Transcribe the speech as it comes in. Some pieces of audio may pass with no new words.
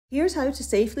Here's how to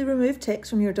safely remove ticks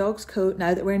from your dog's coat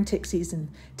now that we're in tick season.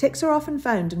 Ticks are often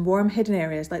found in warm hidden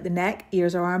areas like the neck,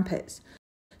 ears or armpits.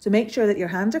 So make sure that your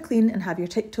hands are clean and have your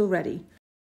tick tool ready.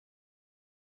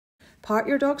 Part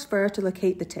your dog's fur to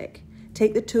locate the tick.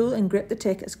 Take the tool and grip the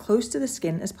tick as close to the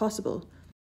skin as possible.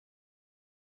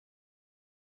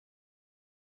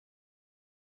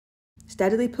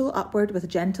 Steadily pull upward with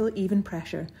gentle, even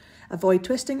pressure. Avoid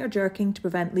twisting or jerking to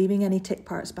prevent leaving any tick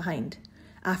parts behind.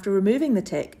 After removing the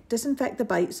tick, disinfect the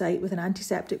bite site with an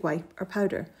antiseptic wipe or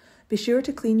powder. Be sure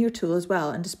to clean your tool as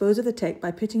well and dispose of the tick by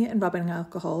putting it in rubbing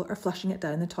alcohol or flushing it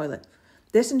down the toilet.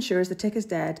 This ensures the tick is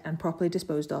dead and properly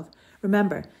disposed of.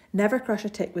 Remember, never crush a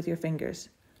tick with your fingers.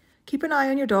 Keep an eye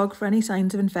on your dog for any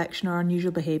signs of infection or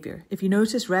unusual behaviour. If you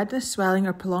notice redness, swelling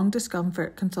or prolonged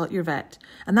discomfort, consult your vet.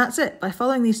 And that's it. By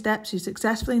following these steps, you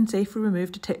successfully and safely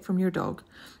removed a tick from your dog.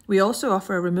 We also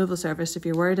offer a removal service if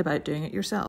you're worried about doing it yourself.